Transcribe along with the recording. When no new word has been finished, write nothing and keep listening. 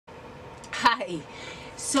Hi.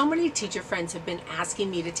 So many teacher friends have been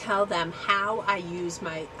asking me to tell them how I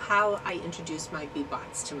introduce my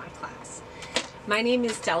BeeBots to my class. My name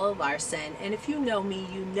is Della Larson, and if you know me,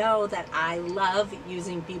 you know that I love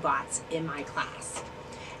using BeeBots in my class.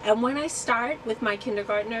 And when I start with my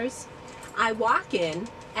kindergartners, I walk in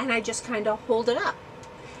and I just kind of hold it up.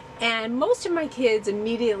 And most of my kids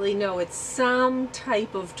immediately know it's some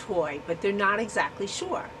type of toy, but they're not exactly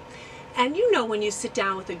sure. And you know when you sit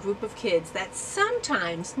down with a group of kids that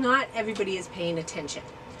sometimes not everybody is paying attention.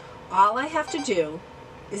 All I have to do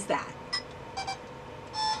is that.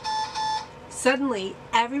 Suddenly,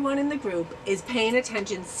 everyone in the group is paying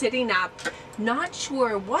attention, sitting up, not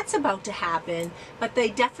sure what's about to happen, but they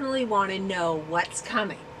definitely want to know what's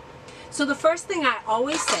coming. So the first thing I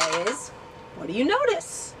always say is, what do you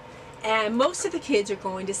notice? And most of the kids are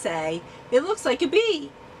going to say, it looks like a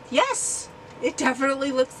bee. Yes, it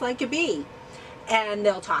definitely looks like a bee. And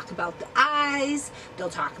they'll talk about the eyes, they'll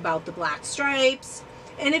talk about the black stripes,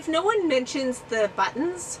 and if no one mentions the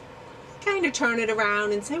buttons, kind of turn it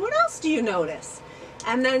around and say, what else do you notice?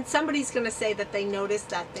 And then somebody's going to say that they notice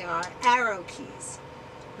that there are arrow keys.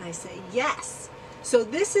 And I say, yes. So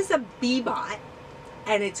this is a BeeBot,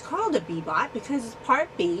 and it's called a BeeBot because it's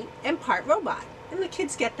part bee and part robot. And the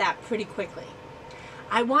kids get that pretty quickly.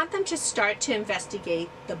 I want them to start to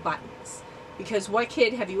investigate the buttons, because what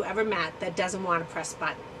kid have you ever met that doesn't want to press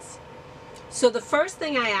buttons? So the first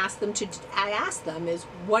thing I ask them is,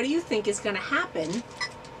 what do you think is going to happen?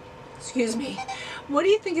 Excuse me. What do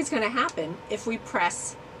you think is going to happen if we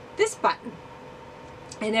press this button?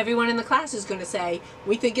 And everyone in the class is going to say,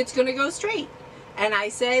 we think it's going to go straight. And I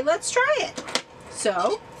say, let's try it.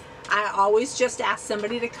 So I always just ask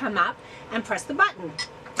somebody to come up and press the button.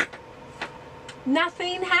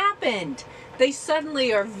 Nothing happened. They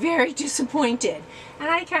suddenly are very disappointed. And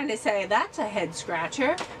I kind of say, that's a head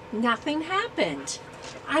scratcher. Nothing happened.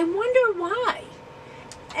 I wonder why.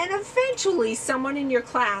 And eventually someone in your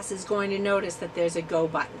class is going to notice that there's a go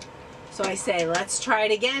button. So I say, let's try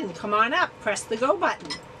it again. Come on up, press the go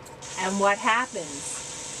button. And what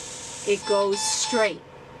happens? It goes straight.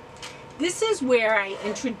 This is where I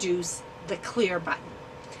introduce the clear button.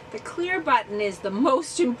 The clear button is the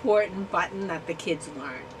most important button that the kids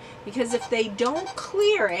learn, because if they don't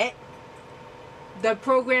clear it, the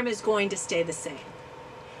program is going to stay the same.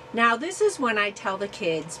 Now this is when I tell the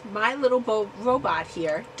kids, my little robot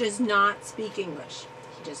here does not speak English.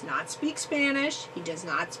 He does not speak Spanish, he does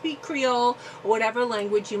not speak Creole, or whatever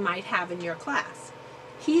language you might have in your class.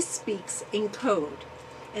 He speaks in code,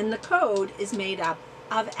 and the code is made up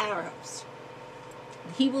of arrows.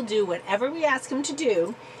 He will do whatever we ask him to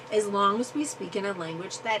do as long as we speak in a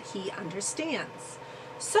language that he understands.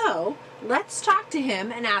 So let's talk to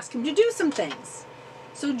him and ask him to do some things.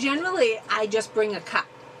 So generally I just bring a cup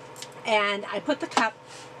and I put the cup,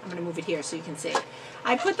 I'm going to move it here so you can see.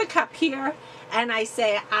 I put the cup here and I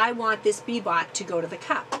say, I want this BeeBot to go to the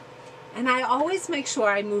cup. And I always make sure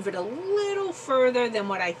I move it a little further than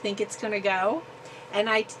what I think it's going to go. And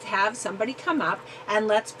I have somebody come up and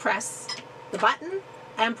let's press the button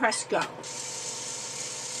and press go.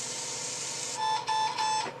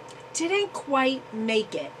 Didn't quite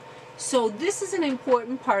make it. So this is an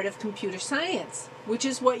important part of computer science, which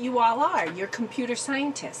is what you all are. You're computer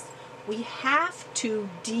scientists. We have to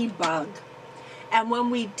debug. And when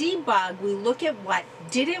we debug, we look at what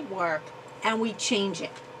didn't work and we change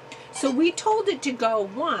it. So we told it to go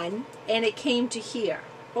 1 and it came to here,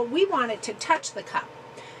 but we want it to touch the cup.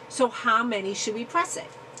 So how many should we press it?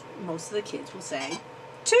 Most of the kids will say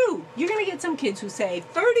 2. You're going to get some kids who say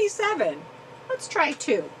 37. Let's try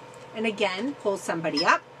 2. And again, pull somebody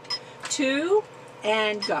up, 2,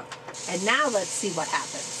 and go. And now let's see what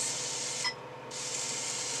happens.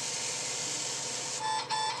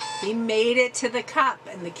 We made it to the cup,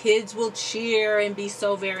 and the kids will cheer and be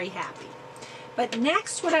so very happy. But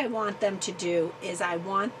next what I want them to do is I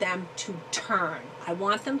want them to turn. I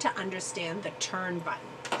want them to understand the turn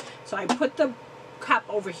button. So I put the cup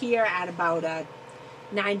over here at about a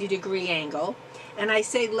 90-degree angle, and I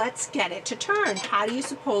say, let's get it to turn. How do you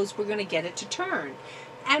suppose we're going to get it to turn?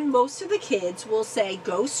 And most of the kids will say,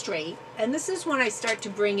 go straight. And this is when I start to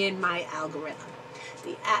bring in my algorithm.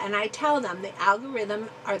 And I tell them the algorithm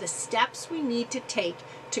are the steps we need to take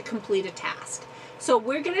to complete a task. So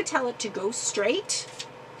we're going to tell it to go straight,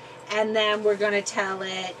 and then we're going to tell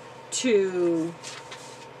it to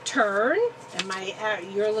turn.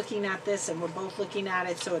 And you're looking at this and we're both looking at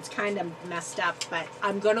it, so it's kind of messed up, but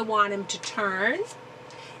I'm going to want him to turn.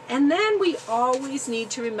 And then we always need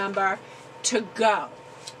to remember to go.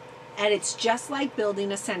 And it's just like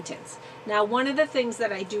building a sentence. Now, one of the things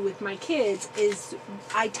that I do with my kids is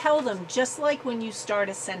I tell them, just like when you start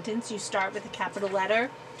a sentence, you start with a capital letter,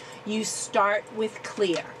 you start with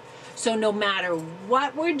clear. So no matter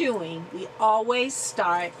what we're doing, we always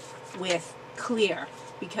start with clear,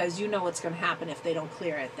 because you know what's going to happen if they don't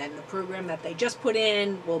clear it. Then the program that they just put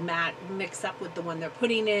in will mix up with the one they're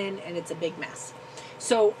putting in, and it's a big mess.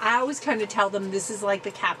 So I always kind of tell them this is like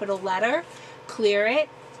the capital letter, clear it.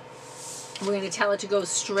 We're going to tell it to go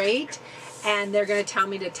straight, and they're going to tell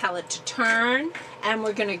me to tell it to turn, and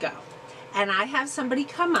we're going to go. And I have somebody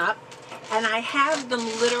come up, and I have them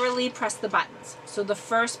literally press the buttons. So the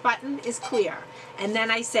first button is clear, and then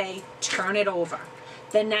I say turn it over.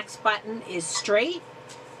 The next button is straight,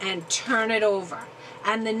 and turn it over.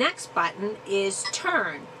 And the next button is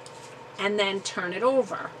turn, and then turn it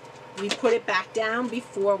over. We put it back down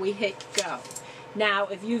before we hit go. Now,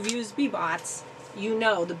 if you've used BeeBots, you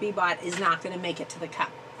know the BeeBot is not going to make it to the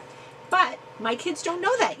cup. But my kids don't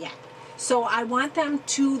know that yet. So I want them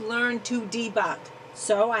to learn to debug.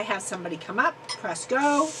 So I have somebody come up, press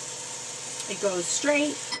go, it goes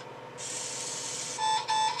straight.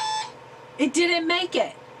 It didn't make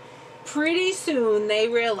it. Pretty soon they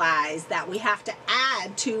realize that we have to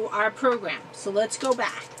add to our program. So let's go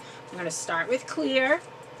back. We're going to start with clear.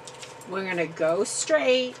 We're going to go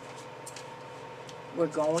straight. We're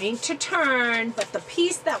going to turn, but the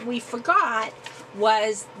piece that we forgot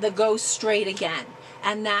was the go straight again.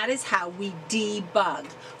 And that is how we debug.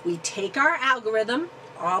 We take our algorithm,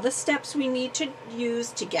 all the steps we need to use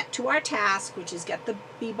to get to our task, which is get the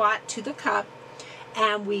BeeBot to the cup,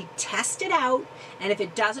 and we test it out, and if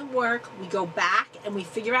it doesn't work, we go back and we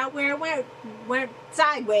figure out where it went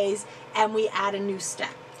sideways, and we add a new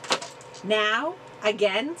step. Now,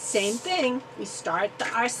 again, same thing. We start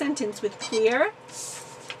our sentence with clear,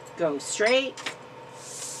 go straight,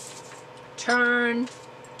 turn,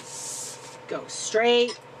 go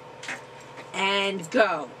straight, and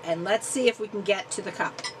go. And let's see if we can get to the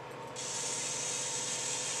cup.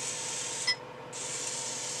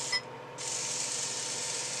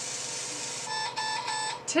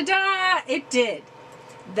 Ta-da! It did.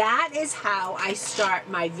 That is how I start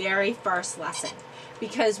my very first lesson.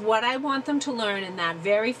 Because what I want them to learn in that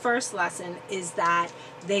very first lesson is that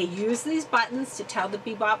they use these buttons to tell the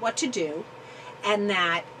BeeBot what to do, and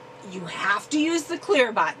that you have to use the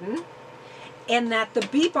clear button, and that the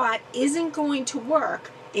BeeBot isn't going to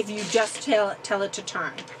work if you just tell it to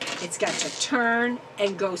turn. It's got to turn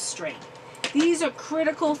and go straight. These are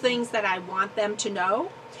critical things that I want them to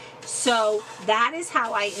know. So that is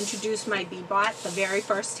how I introduced my BeeBot the very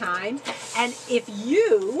first time. And if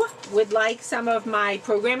you would like some of my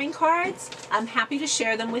programming cards, I'm happy to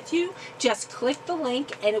share them with you. Just click the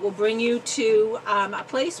link and it will bring you to a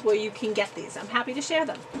place where you can get these. I'm happy to share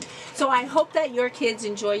them. So I hope that your kids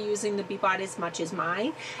enjoy using the BeeBot as much as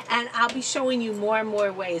mine. And I'll be showing you more and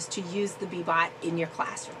more ways to use the BeeBot in your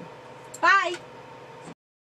classroom. Bye!